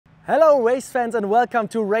Hello race fans and welcome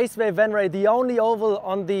to Raceway Venray, the only oval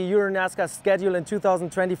on the EuroNASCAR schedule in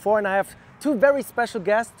 2024, and I have two very special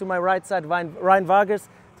guests. To my right side, Ryan Vargas,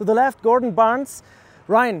 to the left, Gordon Barnes.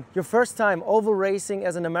 Ryan, your first time oval racing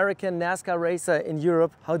as an American NASCAR racer in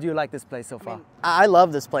Europe. How do you like this place so far? I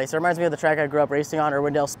love this place. It reminds me of the track I grew up racing on,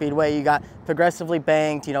 Irwindale Speedway. You got progressively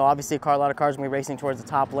banked, obviously a lot of cars will be racing towards the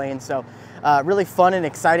top lane. So really fun and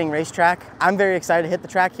exciting racetrack. I'm very excited to hit the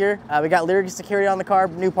track here. We got Lyric Security on the car,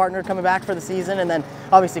 new partner coming back for the season, and then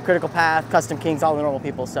obviously Critical Path, Custom Kings, all the normal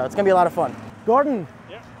people. So it's gonna be a lot of fun. Gordon,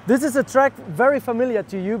 this is a track very familiar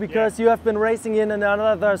to you because you have been racing in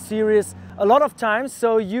another series a lot of times,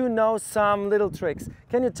 so you know some little tricks.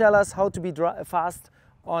 Can you tell us how to be fast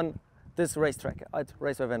on this racetrack at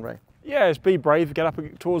Raceway Venray? Yeah, it's be brave, get up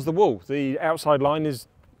towards the wall. The outside line is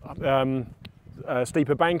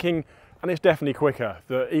steeper banking, and it's definitely quicker.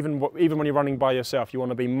 Even when you're running by yourself, you want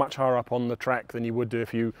to be much higher up on the track than you would do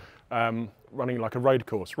if you running like a road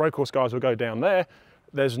course. Road course guys will go down there.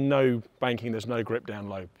 There's no banking, there's no grip down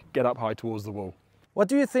low. Get up high towards the wall. What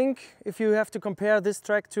do you think if you have to compare this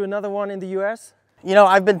track to another one in the US?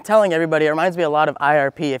 I've been telling everybody, it reminds me a lot of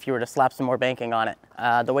IRP if you were to slap some more banking on it.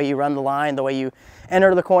 The way you run the line, the way you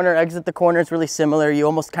enter the corner, exit the corner, it's really similar. You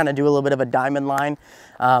almost kind of do a little bit of a diamond line.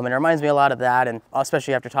 And it reminds me a lot of that, and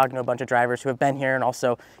especially after talking to a bunch of drivers who have been here and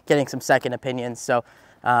also getting some second opinions. So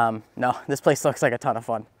no, this place looks like a ton of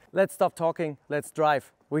fun. Let's stop talking, let's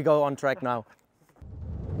drive. We go on track now.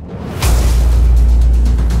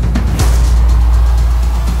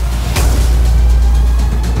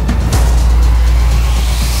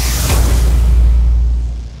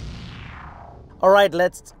 All right,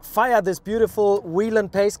 let's fire this beautiful wheel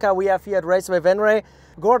and pace car we have here at Raceway Venray.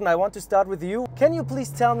 Gordon, I want to start with you. Can you please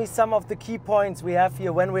tell me some of the key points we have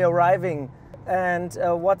here when we're arriving and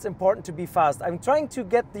what's important to be fast? I'm trying to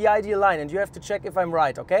get the ideal line and you have to check if I'm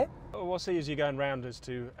right, okay? We'll see as you're going round as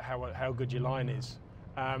to how good your line is.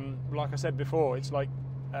 Like I said before, it's like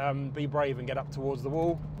be brave and get up towards the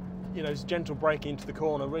wall. It's gentle braking into the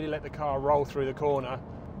corner, really let the car roll through the corner,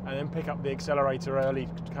 and then pick up the accelerator early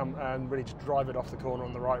to come and really to drive it off the corner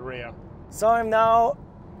on the right rear. So I'm now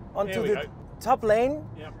onto the top lane.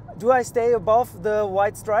 Yep. Do I stay above the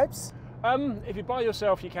white stripes? If you're by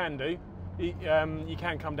yourself, you can do. You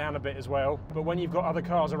can come down a bit as well, but when you've got other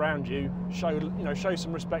cars around you, show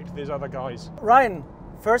some respect to these other guys. Ryan,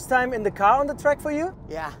 first time in the car on the track for you?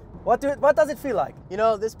 Yeah. What does it feel like?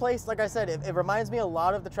 This place, like I said, it reminds me a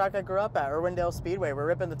lot of the track I grew up at, Irwindale Speedway. We're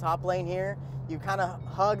ripping the top lane here. You kind of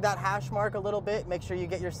hug that hash mark a little bit, make sure you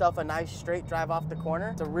get yourself a nice straight drive off the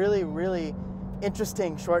corner. It's a really, really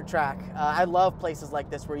interesting short track. I love places like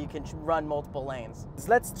this where you can run multiple lanes.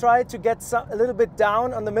 Let's try to get a little bit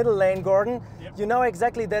down on the middle lane, Gordon. Yep. You know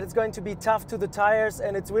exactly that it's going to be tough to the tires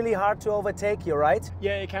and it's really hard to overtake you, right?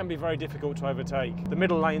 Yeah, it can be very difficult to overtake. The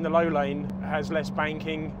middle lane, the low lane, has less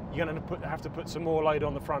banking. You're going to have to put some more load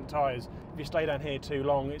on the front tyres. If you stay down here too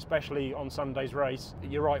long, especially on Sunday's race,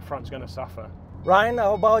 your right front's going to suffer. Ryan,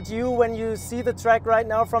 how about you when you see the track right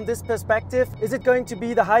now from this perspective? Is it going to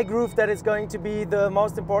be the high groove that is going to be the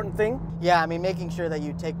most important thing? Yeah, making sure that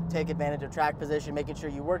you take advantage of track position, making sure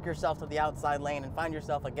you work yourself to the outside lane and find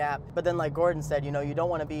yourself a gap. But then like Gordon said, you don't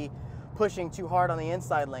want to be pushing too hard on the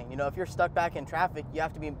inside lane. If you're stuck back in traffic, you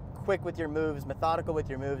have to be quick with your moves, methodical with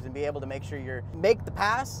your moves, and be able to make sure you make the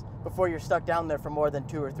pass before you're stuck down there for more than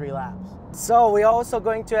 2 or 3 laps. So we're also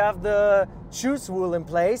going to have the choose rule in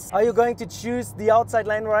place. Are you going to choose the outside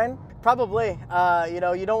lane, Ryan? Probably. You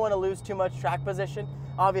don't want to lose too much track position.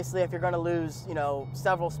 Obviously, if you're going to lose,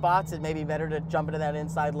 several spots, it may be better to jump into that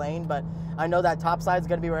inside lane, but I know that top side is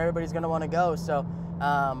going to be where everybody's going to want to go. So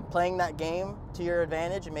playing that game to your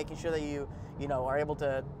advantage and making sure that you are able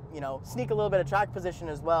to, sneak a little bit of track position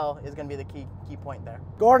as well is going to be the key point there.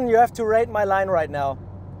 Gordon, you have to rate my line right now.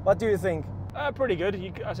 What do you think? Pretty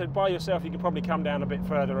good. I said by yourself, you could probably come down a bit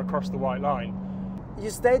further across the white line.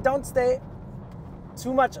 Don't stay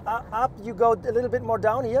too much up. You go a little bit more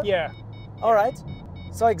down here? Yeah. All right.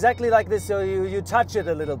 So exactly like this, so you touch it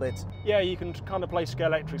a little bit. Yeah, you can kind of play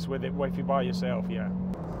Scalextrics with it if you're by yourself, yeah.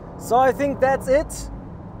 So I think that's it.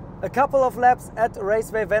 A couple of laps at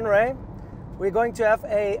Raceway Venray. We're going to have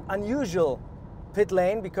an unusual pit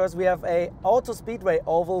lane because we have a auto speedway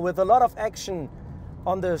oval with a lot of action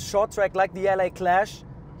on the short track like the LA Clash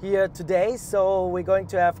here today. So we're going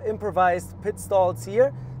to have improvised pit stalls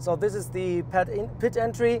here. So this is the pit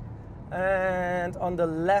entry, and on the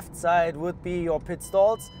left side would be your pit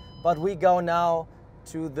stalls. But we go now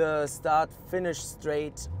to the start-finish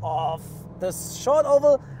straight of the short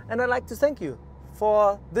oval, and I'd like to thank you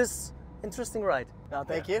for this interesting ride. No,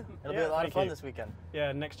 thank you. It'll be a lot of fun this weekend.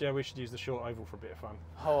 Yeah, next year we should use the short oval for a bit of fun.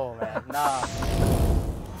 Oh man, nah.